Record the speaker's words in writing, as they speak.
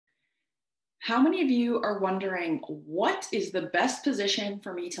How many of you are wondering what is the best position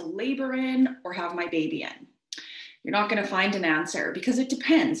for me to labor in or have my baby in? You're not going to find an answer because it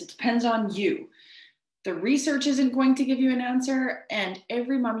depends. It depends on you. The research isn't going to give you an answer, and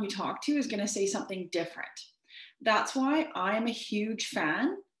every mom you talk to is going to say something different. That's why I am a huge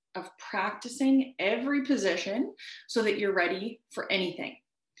fan of practicing every position so that you're ready for anything.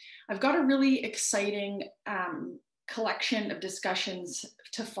 I've got a really exciting collection of discussions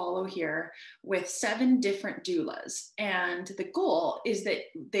to follow here with 7 different doulas. And the goal is that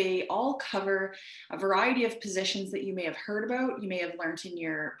they all cover a variety of positions that you may have heard about, you may have learned in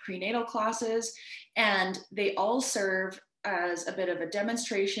your prenatal classes, and they all serve as a bit of a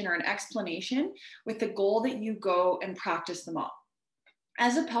demonstration or an explanation with the goal that you go and practice them all.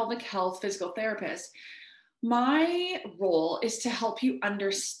 As a pelvic health physical therapist, my role is to help you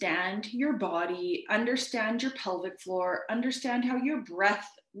understand your body, understand your pelvic floor, understand how your breath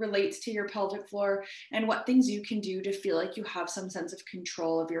relates to your pelvic floor, and what things you can do to feel like you have some sense of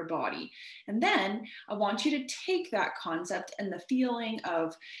control of your body. And then I want you to take that concept and the feeling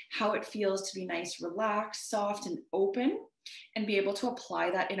of how it feels to be nice, relaxed, soft, and open, and be able to apply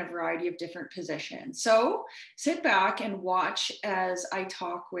that in a variety of different positions. So sit back and watch as I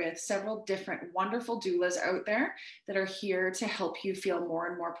talk with several different wonderful doulas out there that are here to help you feel more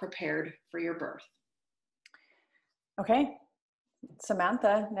and more prepared for your birth. Okay,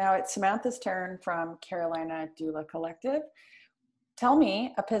 Samantha. Now it's Samantha's turn from Carolina Doula Collective. Tell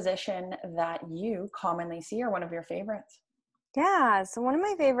me a position that you commonly see or one of your favorites. Yeah, so one of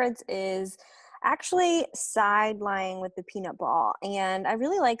my favorites is actually side lying with the peanut ball. And I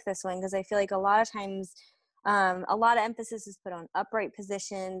really like this one because I feel like a lot of times a lot of emphasis is put on upright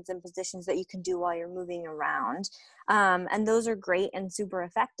positions and positions that you can do while you're moving around. And those are great and super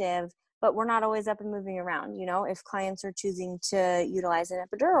effective, but we're not always up and moving around. You know, if clients are choosing to utilize an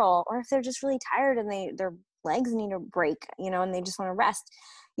epidural, or if they're just really tired and their legs need a break, you know, and they just want to rest,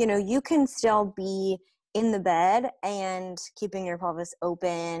 you know, you can still be in the bed and keeping your pelvis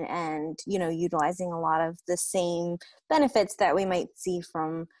open and, you know, utilizing a lot of the same benefits that we might see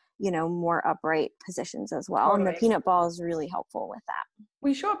from, you know, more upright positions as well. Totally. And the peanut ball is really helpful with that. Will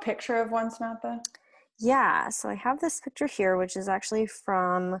you show a picture of one, Samantha? Yeah, so I have this picture here, which is actually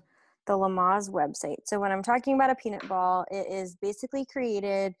from the Lamaze website. So when I'm talking about a peanut ball, it is basically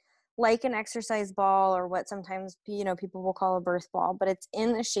created like an exercise ball, or what sometimes, you know, people will call a birth ball, but it's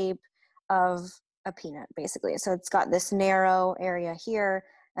in the shape of a peanut basically. So it's got this narrow area here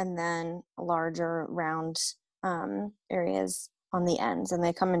and then larger round areas on the ends, and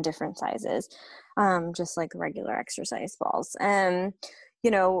they come in different sizes, just like regular exercise balls. And you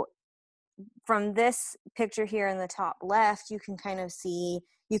know, from this picture here in the top left, you can kind of see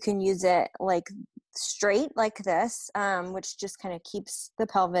you can use it like straight like this, which just kind of keeps the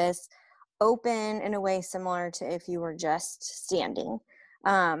pelvis open in a way similar to if you were just standing.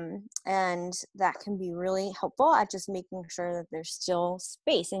 And that can be really helpful at just making sure that there's still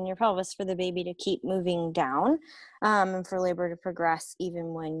space in your pelvis for the baby to keep moving down, and for labor to progress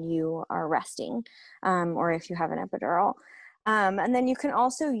even when you are resting, or if you have an epidural. And then you can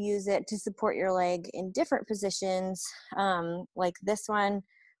also use it to support your leg in different positions, like this one,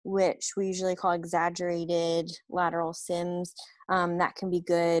 which we usually call exaggerated lateral sims. That can be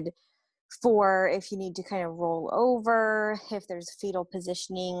good for if you need to kind of roll over, if there's fetal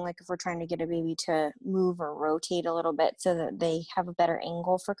positioning, like if we're trying to get a baby to move or rotate a little bit so that they have a better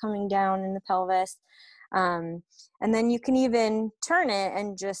angle for coming down in the pelvis. And then you can even turn it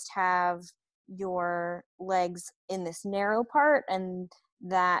and just have your legs in this narrow part, and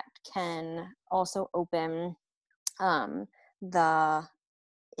that can also open the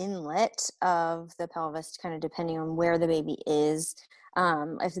inlet of the pelvis, kind of depending on where the baby is.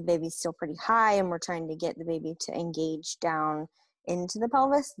 If the baby's still pretty high and we're trying to get the baby to engage down into the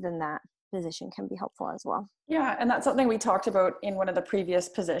pelvis, then that position can be helpful as well. Yeah, and that's something we talked about in one of the previous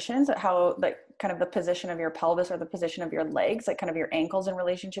positions, how like kind of the position of your pelvis or the position of your legs, like kind of your ankles in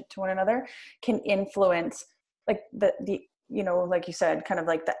relationship to one another, can influence like the you know, like you said, kind of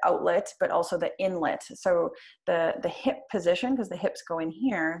like the outlet, but also the inlet. So the hip position, because the hips go in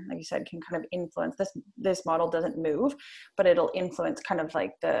here, like you said, can kind of influence this model doesn't move, but it'll influence kind of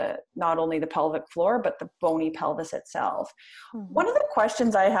like not only the pelvic floor, but the bony pelvis itself. Mm-hmm. One of the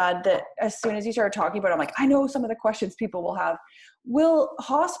questions I had that as soon as you started talking about it, I'm like, I know some of the questions people will have. Will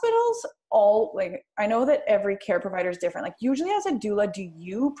hospitals I know that every care provider is different. Like usually as a doula, do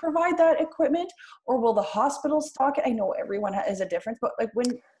you provide that equipment or will the hospital stock it? I know everyone is a difference, but like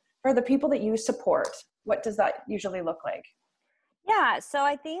for the people that you support, what does that usually look like? Yeah, so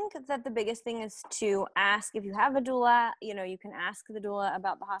I think that the biggest thing is to ask if you have a doula. You can ask the doula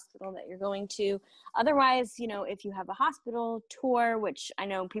about the hospital that you're going to. Otherwise, if you have a hospital tour, which I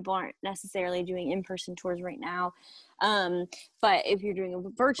know people aren't necessarily doing in-person tours right now, but if you're doing a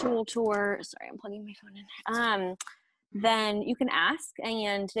virtual tour, sorry, I'm plugging my phone in, then you can ask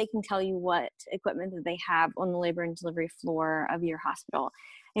and they can tell you what equipment that they have on the labor and delivery floor of your hospital.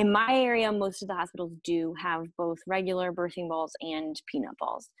 In my area, most of the hospitals do have both regular birthing balls and peanut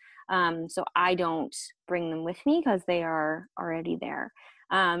balls. So I don't bring them with me because they are already there.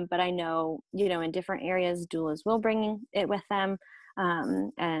 But I know, in different areas, doulas will bring it with them.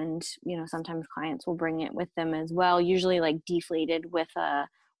 And sometimes clients will bring it with them as well, usually like deflated with a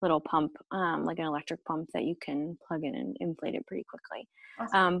little pump, like an electric pump that you can plug in and inflate it pretty quickly.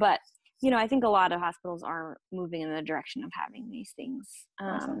 Awesome. But I think a lot of hospitals are moving in the direction of having these things.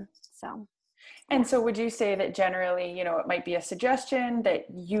 Awesome. And so would you say that generally, it might be a suggestion that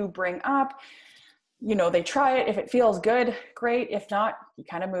you bring up, they try it. If it feels good, great. If not, you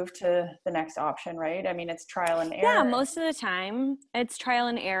kind of move to the next option, right? I mean, it's trial and error. Yeah, most of the time it's trial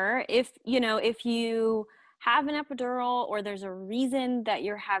and error. If you have an epidural or there's a reason that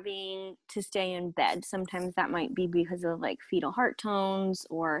you're having to stay in bed, sometimes that might be because of like fetal heart tones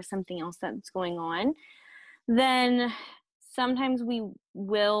or something else that's going on, then sometimes we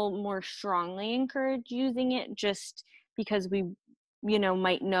will more strongly encourage using it, just because we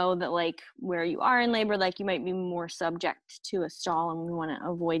might know that like where you are in labor, like you might be more subject to a stall, and we want to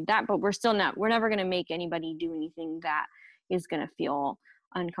avoid that. But we're never going to make anybody do anything that is going to feel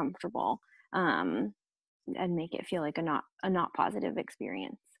uncomfortable, and make it feel like a not positive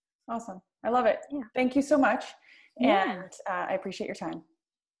experience. Awesome. I love it. Yeah. Thank you so much. Yeah. And I appreciate your time.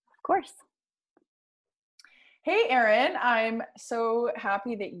 Of course. Hey, Erin, I'm so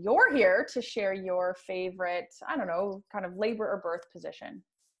happy that you're here to share your favorite, I don't know, kind of labor or birth position.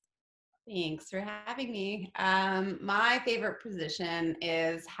 Thanks for having me. My favorite position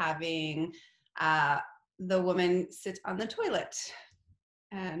is having the woman sit on the toilet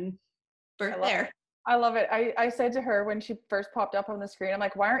and birth there. I love it. I said to her when she first popped up on the screen, I'm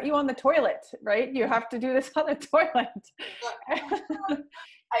like, why aren't you on the toilet? Right? You have to do this on the toilet.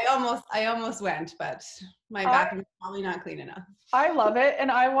 I almost went, but my bathroom is probably not clean enough. I love it.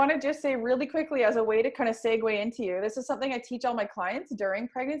 And I want to just say really quickly, as a way to kind of segue into you, this is something I teach all my clients during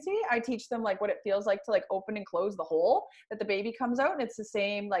pregnancy. I teach them like what it feels like to like open and close the hole that the baby comes out. And it's the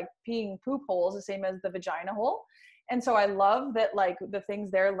same, like peeing poop holes, the same as the vagina hole. And so I love that, like the things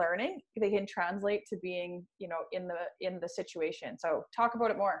they're learning, they can translate to being, in the situation. So talk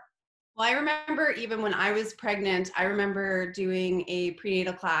about it more. Well, I remember even when I was pregnant, I remember doing a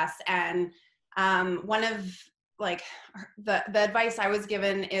prenatal class, and one of like the advice I was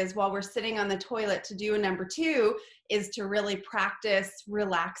given is, while we're sitting on the toilet, to do a number 2 is to really practice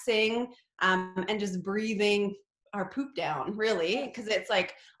relaxing and just breathing our poop down, really, because it's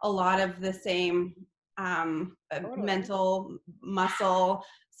like a lot of the same mental muscle.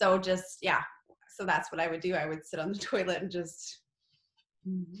 So just, yeah. So that's what I would do. I would sit on the toilet and just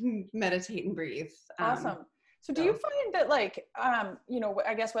meditate and breathe. Awesome. So do you find that like,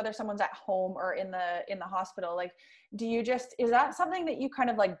 I guess whether someone's at home or in the hospital, like, is that something that you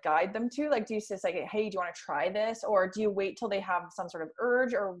kind of like guide them to? Like, do you just like, hey, do you want to try this? Or do you wait till they have some sort of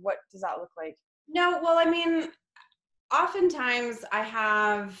urge, or what does that look like? No, well, I mean, oftentimes I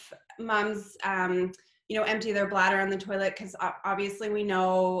have moms, empty their bladder on the toilet, because obviously we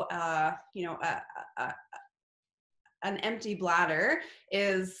know, an empty bladder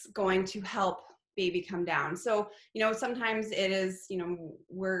is going to help baby come down. So, sometimes it is,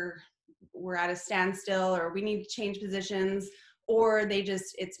 we're at a standstill, or we need to change positions, or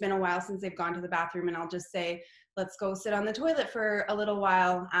it's been a while since they've gone to the bathroom, and I'll just say, let's go sit on the toilet for a little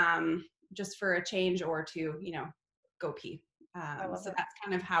while, just for a change, or to, go pee. So that's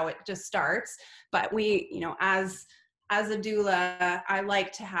kind of how it just starts. But we, as a doula, I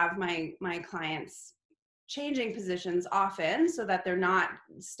like to have my clients changing positions often, so that they're not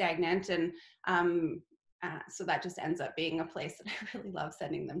stagnant, and so that just ends up being a place that I really love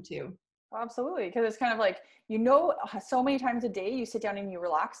sending them to. Absolutely, because it's kind of like, so many times a day you sit down and you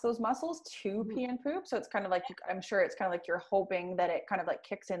relax those muscles to pee and poop. So it's kind of like, I'm sure it's kind of like you're hoping that it kind of like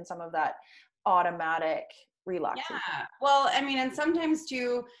kicks in some of that automatic relaxation. Yeah, well, I mean, and sometimes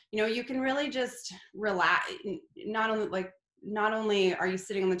too, you can really just relax. Not only are you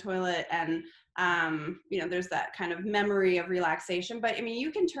sitting on the toilet and there's that kind of memory of relaxation, but I mean,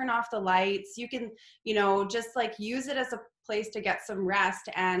 you can turn off the lights, you can, just like use it as a place to get some rest,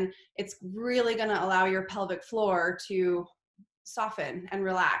 and it's really going to allow your pelvic floor to soften and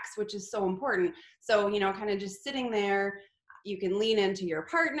relax, which is so important. So, kind of just sitting there, you can lean into your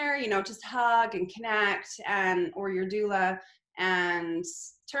partner, you know, just hug and connect, and or your doula, and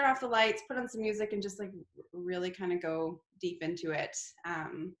turn off the lights, put on some music, and just like really kind of go deep into it.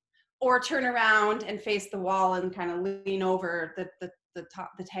 Or turn around and face the wall and kind of lean over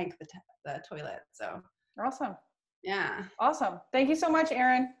the tank, the toilet. So Awesome. yeah. Awesome. Thank you so much,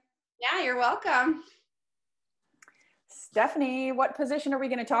 Erin. Yeah, you're welcome. Stephanie, what position are we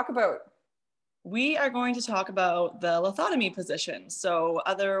going to talk about? We are going to talk about the lithotomy position. So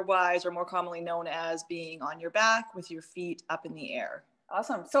otherwise, or more commonly known as being on your back with your feet up in the air.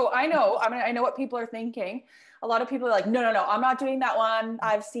 Awesome. So I know what people are thinking. A lot of people are like, no, I'm not doing that one.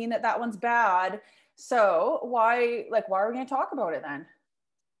 I've seen that one's bad. So why are we going to talk about it then?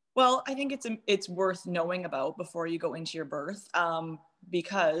 Well, I think it's worth knowing about before you go into your birth,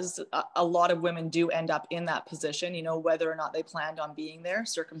 because a lot of women do end up in that position, you know, whether or not they planned on being there.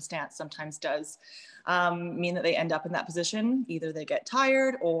 Circumstance sometimes does mean that they end up in that position. Either they get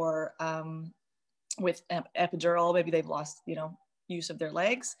tired, or with epidural, maybe they've lost, you know, use of their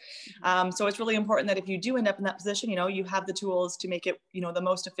legs. So it's really important that if you do end up in that position, you know, you have the tools to make it, you know, the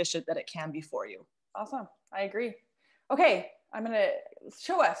most efficient that it can be for you. Awesome. I agree. Okay. I'm going to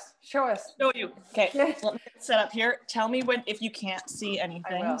show us. Show you. Okay. Let me get set up here. Tell me if you can't see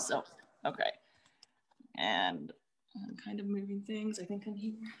anything. I will. So, okay. And I'm kind of moving things. I think I'm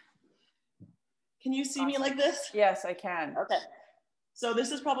here. Can you see me like this? Yes, I can. Okay. So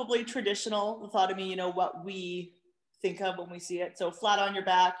this is probably traditional lithotomy, you know, what we think of when we see it. So flat on your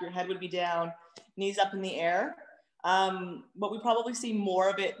back, your head would be down, knees up in the air. What we probably see more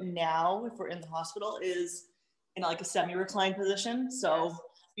of it now, if we're in the hospital, is in like a semi-reclined position. So yes.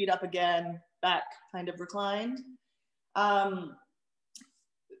 Feet up again, back kind of reclined.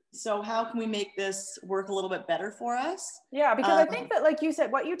 So how can we make this work a little bit better for us? Yeah, because I think that, like you said,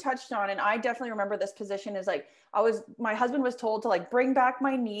 what you touched on, and I definitely remember this position, is like, my husband was told to like bring back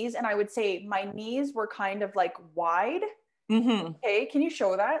my knees, and I would say my knees were kind of like wide. Mm-hmm. Okay, can you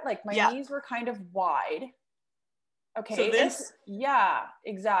show that? Like my knees were kind of wide. Okay. So this? Yeah,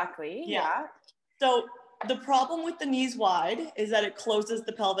 exactly. Yeah. So the problem with the knees wide is that it closes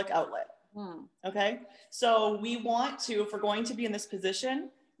the pelvic outlet. Okay. So we want to, if we're going to be in this position,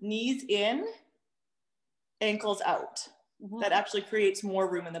 knees in, ankles out. That actually creates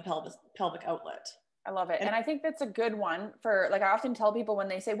more room in the pelvic outlet. I love it. And I think that's a good one for, like, I often tell people when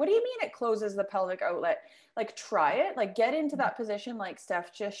they say, what do you mean it closes the pelvic outlet? Like, try it, like get into that position like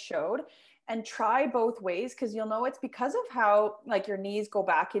Steph just showed, and try both ways, because you'll know it's because of how like your knees go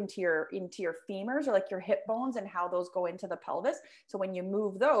back into your femurs, or like your hip bones, and how those go into the pelvis. So when you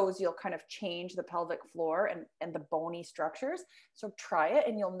move those, you'll kind of change the pelvic floor and the bony structures. So try it,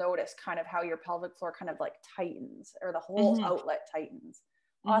 and you'll notice kind of how your pelvic floor kind of like tightens, or the whole outlet tightens.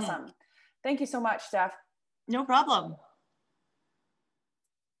 Awesome. Thank you so much, Steph. No problem.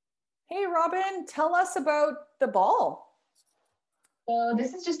 Hey, Robin, tell us about the ball. So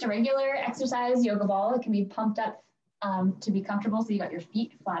this is just a regular exercise yoga ball. It can be pumped up to be comfortable. So you got your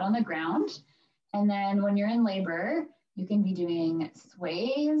feet flat on the ground. And then when you're in labor, you can be doing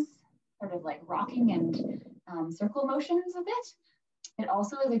sways, sort of like rocking and circle motions a bit. It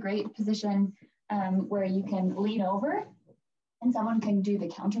also is a great position where you can lean over and someone can do the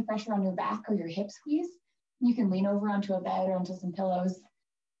counter pressure on your back or your hip squeeze. You can lean over onto a bed or onto some pillows.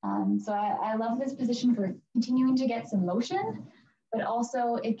 So I love this position for continuing to get some motion, but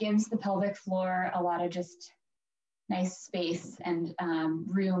also it gives the pelvic floor a lot of just nice space and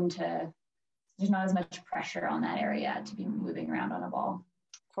room to, there's not as much pressure on that area to be moving around on a ball.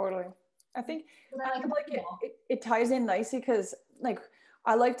 Totally. I think it ties in nicely, because like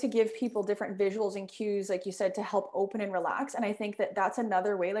I like to give people different visuals and cues, like you said, to help open and relax. And I think that that's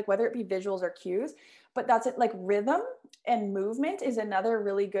another way, like whether it be visuals or cues, but that's it, like rhythm and movement is another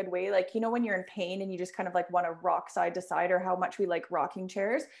really good way. Like, you know, when you're in pain and you just kind of like want to rock side to side, or how much we like rocking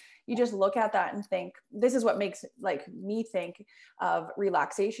chairs, you just look at that and think, this is what makes like me think of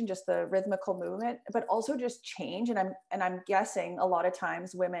relaxation, just the rhythmical movement, but also just change. And I'm guessing a lot of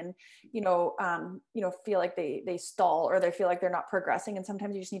times women, feel like they stall, or they feel like they're not progressing. And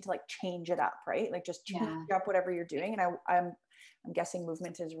sometimes you just need to like change it up, right? Like just change up whatever you're doing. And I'm guessing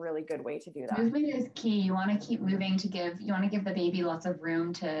movement is a really good way to do that. Movement is key. You want to keep moving you want to give the baby lots of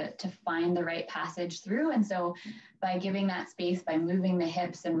room to find the right passage through. And so by giving that space, by moving the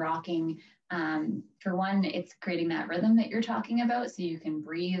hips and rocking, for one, it's creating that rhythm that you're talking about, so you can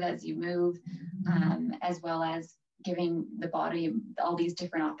breathe as you move, as well as giving the body all these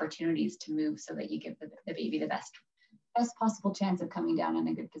different opportunities to move, so that you give the baby the best possible chance of coming down in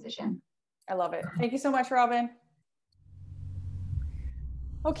a good position. I love it. Thank you so much, Robin.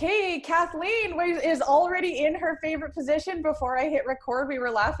 Okay, Kathleen is already in her favorite position. Before I hit record, we were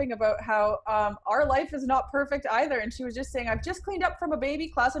laughing about how our life is not perfect either. And she was just saying, I've just cleaned up from a baby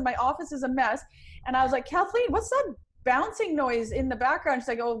class and my office is a mess. And I was like, Kathleen, what's that bouncing noise in the background? She's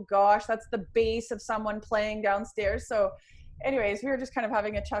like, oh gosh, that's the bass of someone playing downstairs. So anyways, we were just kind of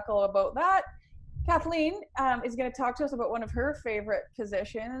having a chuckle about that. Kathleen is going to talk to us about one of her favorite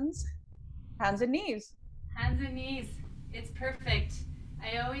positions, hands and knees. Hands and knees, it's perfect.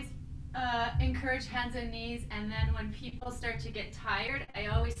 I always encourage hands and knees, and then when people start to get tired, I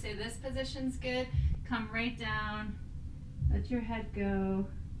always say this position's good. Come right down, let your head go,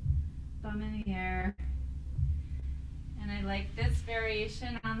 thumb in the air. And I like this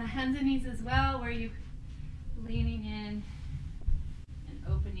variation on the hands and knees as well, where you leaning in and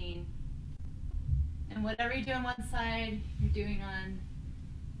opening. And whatever you do on one side, you're doing on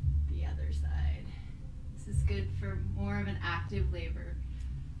the other side. This is good for more of an active labor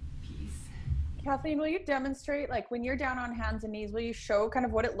piece. Kathleen, will you demonstrate, like when you're down on hands and knees, will you show kind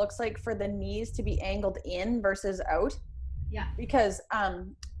of what it looks like for the knees to be angled in versus out? Yeah. Because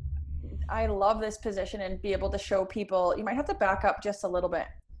I love this position and be able to show people, you might have to back up just a little bit.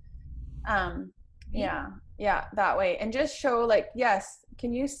 Yeah, that way. And just show like, yes,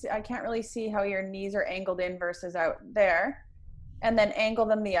 can you see, I can't really see how your knees are angled in versus out there. And then angle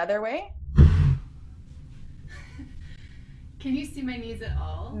them the other way. Can you see my knees at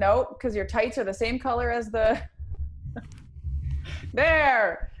all? No, because your tights are the same color as the,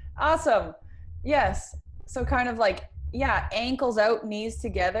 there, awesome. Yes, so kind of like, yeah, ankles out, knees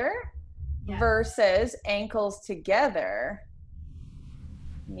together versus ankles together,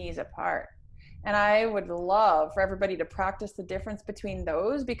 knees apart. And I would love for everybody to practice the difference between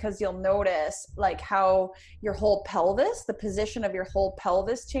those, because you'll notice like how your whole pelvis, the position of your whole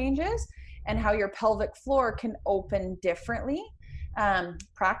pelvis changes, and how your pelvic floor can open differently.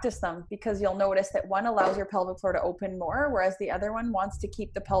 Practice them, because you'll notice that one allows your pelvic floor to open more, whereas the other one wants to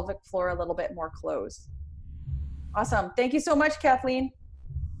keep the pelvic floor a little bit more closed. Awesome. Thank you so much, Kathleen.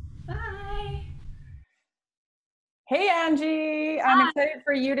 Bye. Hey, Angie. I'm excited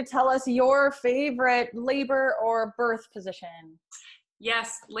for you to tell us your favorite labor or birth position.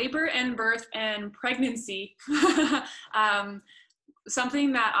 Yes, labor and birth and pregnancy.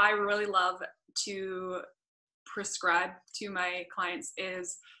 Something that I really love to prescribe to my clients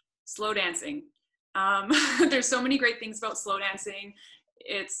is slow dancing. There's so many great things about slow dancing.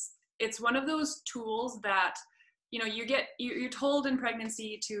 It's one of those tools that, you know, you're told in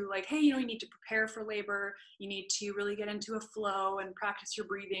pregnancy to like, hey, you know, you need to prepare for labor. You need to really get into a flow and practice your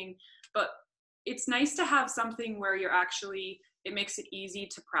breathing. But it's nice to have something where you're actually, it makes it easy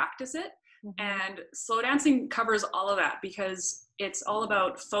to practice it. Mm-hmm. And slow dancing covers all of that, because it's all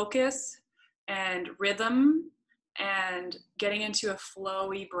about focus and rhythm and getting into a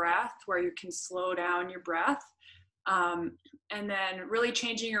flowy breath where you can slow down your breath. And then really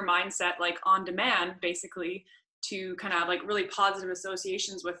changing your mindset, like on demand, basically, to kind of like really positive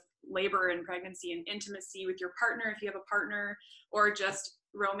associations with labor and pregnancy and intimacy with your partner, if you have a partner, or just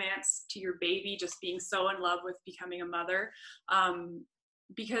romance to your baby, just being so in love with becoming a mother.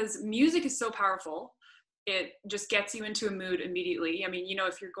 Because music is so powerful. It just gets you into a mood immediately. I mean, you know,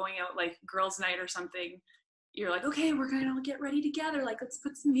 if you're going out like girls' night or something, you're like, okay, we're going to get ready together. Like, let's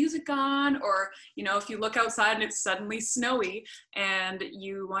put some music on. Or, you know, if you look outside and it's suddenly snowy and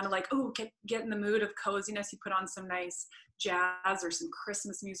you want to like, oh, get in the mood of coziness, you put on some nice jazz or some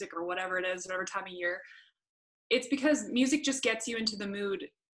Christmas music or whatever it is, whatever time of year. It's because music just gets you into the mood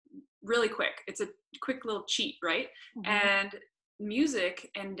really quick. It's a quick little cheat, right? Mm-hmm. And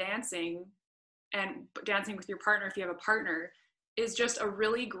music and dancing with your partner, if you have a partner, is just a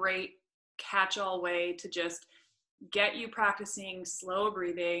really great catch-all way to just get you practicing slow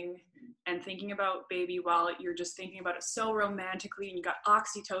breathing and thinking about baby while you're just thinking about it so romantically, and you got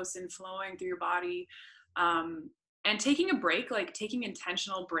oxytocin flowing through your body, and taking a break, like taking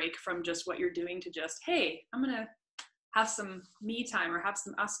intentional break from just what you're doing to just, hey, I'm gonna have some me time or have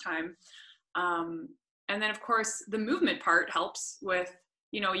some us time. And then of course the movement part helps with,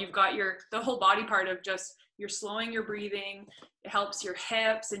 you know, you've got the whole body part of just, you're slowing your breathing. It helps your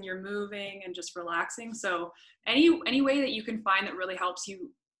hips and you're moving and just relaxing. So any way that you can find that really helps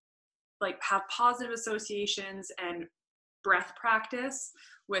you like have positive associations and breath practice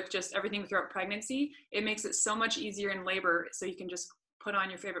with just everything throughout pregnancy, it makes it so much easier in labor. So you can just put on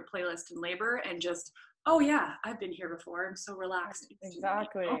your favorite playlist in labor and just, oh yeah, I've been here before. I'm so relaxed.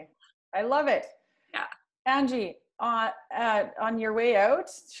 Exactly. You know? I love it. Yeah. Angie, on your way out,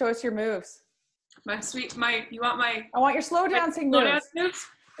 show us your moves. I want your slow dancing moves.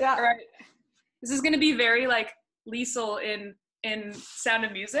 Yeah. All right. This is going to be very like Liesel in in Sound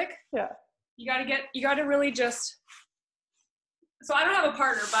of Music. Yeah. You gotta really just, so I don't have a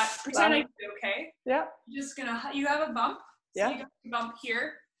partner, but pretend I do, okay? Yeah. You're just gonna, you have a bump. So Yeah. you got a bump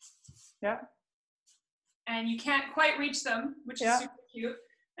here. Yeah. And you can't quite reach them, which is Yeah. super cute.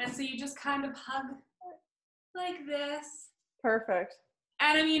 And so you just kind of hug like this. Perfect.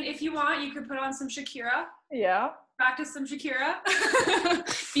 And I mean, if you want, you could put on some Shakira. Yeah. Practice some Shakira.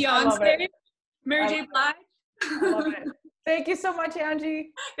 I love Beyonce. it. Mary J. Blige. I love it. Thank you so much,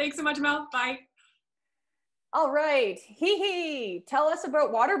 Angie. Thanks so much, Mel. Bye. All right. Tell us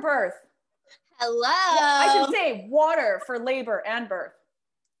about water birth. Hello. I should say water for labor and birth.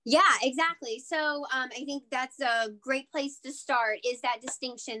 Yeah, exactly. So I think that's a great place to start, is that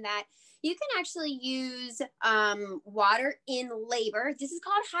distinction that you can actually use water in labor. This is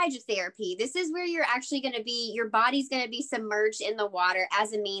called hydrotherapy. This is where you're actually going to be, your body's going to be submerged in the water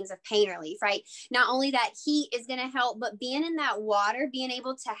as a means of pain relief, right? Not only that heat is going to help, but being in that water, being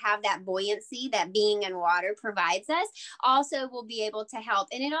able to have that buoyancy that being in water provides us, also will be able to help.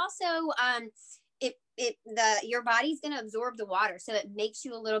 And it also, your body's going to absorb the water, so it makes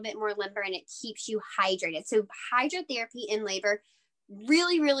you a little bit more limber and it keeps you hydrated. So hydrotherapy in labor,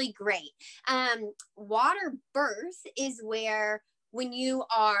 really, really great. Water birth is where, when you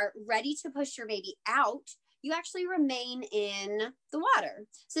are ready to push your baby out, you actually remain in the water.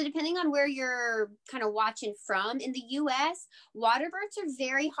 So depending on where you're kind of watching from, in the US, water births are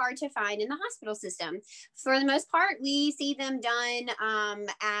very hard to find in the hospital system. For the most part, we see them done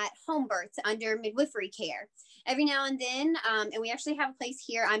at home births under midwifery care. Every now and then, and we actually have a place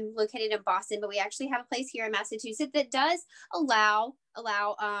here, I'm located in Boston, but we actually have a place here in Massachusetts that does allow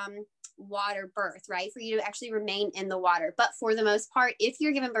water birth, right? For you to actually remain in the water. But for the most part, if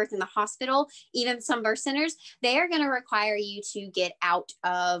you're giving birth in the hospital, even some birth centers, they are going to require you to get out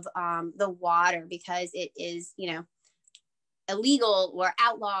of the water, because it is, illegal or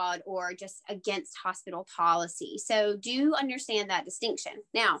outlawed or just against hospital policy. So do understand that distinction.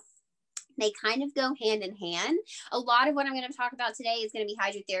 Now, they kind of go hand in hand. A lot of what I'm going to talk about today is going to be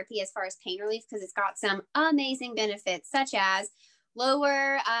hydrotherapy as far as pain relief, because it's got some amazing benefits, such as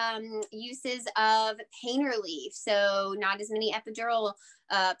lower uses of pain relief. So not as many epidural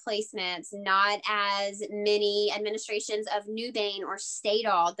placements, not as many administrations of Nubain or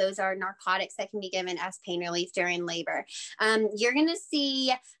Stadol. Those are narcotics that can be given as pain relief during labor. You're going to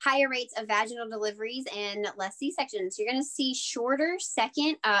see higher rates of vaginal deliveries and less C-sections. You're going to see shorter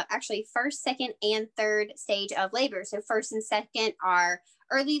first, second, and third stage of labor. So first and second are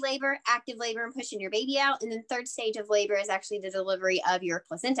early labor, active labor, and pushing your baby out. And then third stage of labor is actually the delivery of your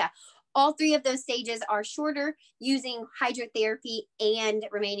placenta. All three of those stages are shorter, using hydrotherapy and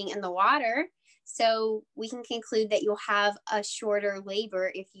remaining in the water. So we can conclude that you'll have a shorter labor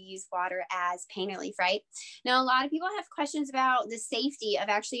if you use water as pain relief, right? Now, a lot of people have questions about the safety of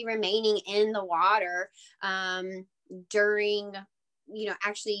actually remaining in the water during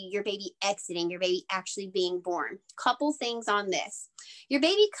actually your baby exiting, your baby actually being born. Couple things on this. Your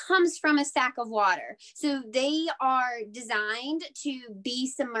baby comes from a sack of water. So they are designed to be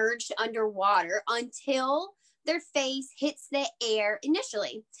submerged underwater until their face hits the air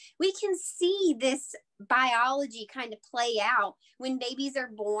initially. We can see this biology kind of play out when babies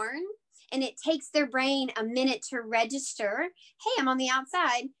are born, and it takes their brain a minute to register, hey, I'm on the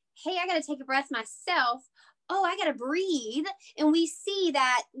outside. Hey, I got to take a breath myself. Oh, I got to breathe. And we see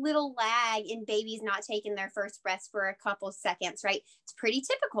that little lag in babies not taking their first breaths for a couple seconds, right? It's pretty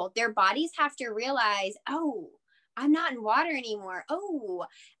typical. Their bodies have to realize, oh, I'm not in water anymore. Oh,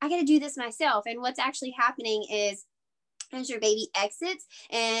 I got to do this myself. And what's actually happening is, as your baby exits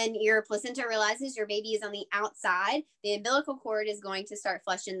and your placenta realizes your baby is on the outside, the umbilical cord is going to start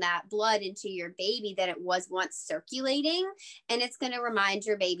flushing that blood into your baby that it was once circulating, and it's going to remind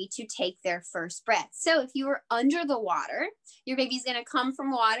your baby to take their first breath. So if you were under the water, your baby's going to come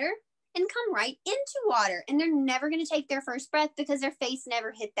from water and come right into water, and they're never going to take their first breath because their face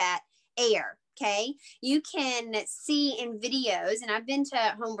never hit that air. Okay, you can see in videos, and I've been to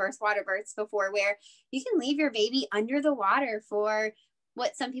home births, water births before, where you can leave your baby under the water for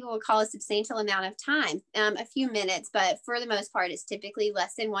what some people would call a substantial amount of time, a few minutes, but for the most part, it's typically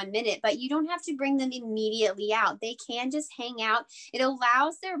less than 1 minute. But you don't have to bring them immediately out. They can just hang out. It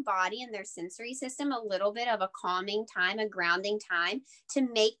allows their body and their sensory system a little bit of a calming time, a grounding time, to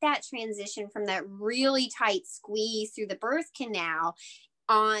make that transition from that really tight squeeze through the birth canal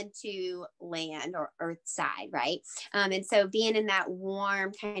onto land or earth side, right? And so being in that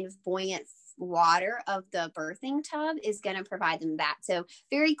warm, kind of buoyant water of the birthing tub is going to provide them that. So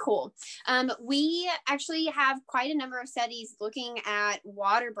very cool. We actually have quite a number of studies looking at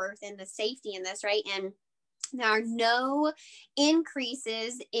water birth and the safety in this, right? And There are no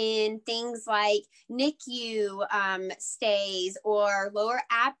increases in things like NICU stays or lower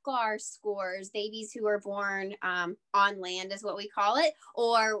APGAR scores, babies who are born on land is what we call it,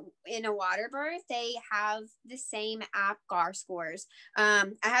 or in a water birth, they have the same APGAR scores. I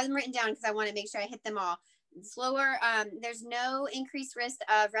have them written down because I want to make sure I hit them all. Slower, there's no increased risk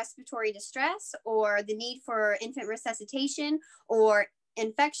of respiratory distress or the need for infant resuscitation or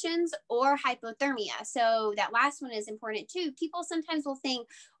infections or hypothermia. So that last one is important too. People sometimes will think,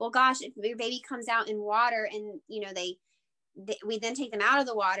 well, gosh, if your baby comes out in water and, you know, we then take them out of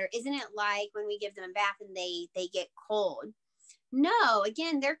the water, isn't it like when we give them a bath and they get cold? No,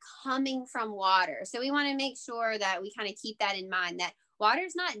 again, they're coming from water. So we want to make sure that we kind of keep that in mind, that water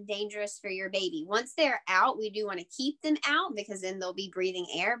is not dangerous for your baby. Once they're out, we do want to keep them out because then they'll be breathing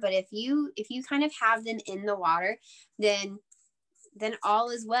air. But if you kind of have them in the water, then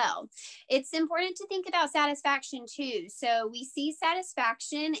all is well. It's important to think about satisfaction too. So we see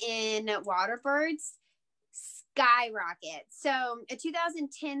satisfaction in water births skyrocket. So a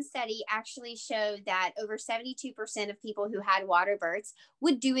 2010 study actually showed that over 72% of people who had water births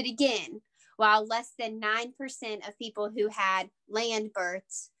would do it again, while less than 9% of people who had land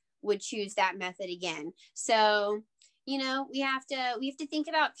births would choose that method again. So, you know, we have to think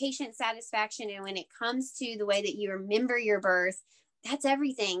about patient satisfaction. And when it comes to the way that you remember your birth, that's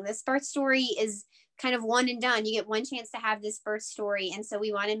everything. This birth story is kind of one and done. You get one chance to have this birth story. And so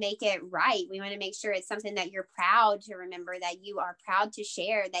we want to make it right. We want to make sure it's something that you're proud to remember, that you are proud to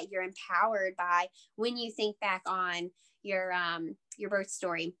share, that you're empowered by when you think back on your birth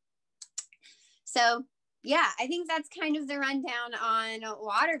story. So yeah, I think that's kind of the rundown on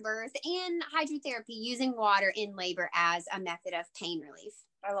water birth and hydrotherapy, using water in labor as a method of pain relief.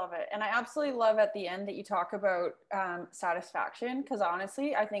 I love it. And I absolutely love at the end that you talk about satisfaction, because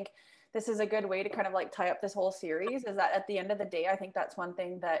honestly, I think this is a good way to kind of like tie up this whole series, is that at the end of the day, I think that's one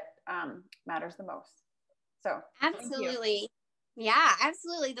thing that matters the most. So absolutely. Yeah,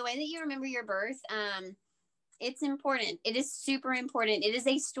 absolutely. The way that you remember your birth, it's important. It is super important. It is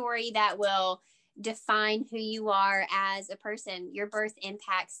a story that will define who you are as a person. Your birth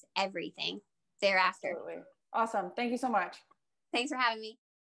impacts everything thereafter. Absolutely. Awesome. Thank you so much. Thanks for having me.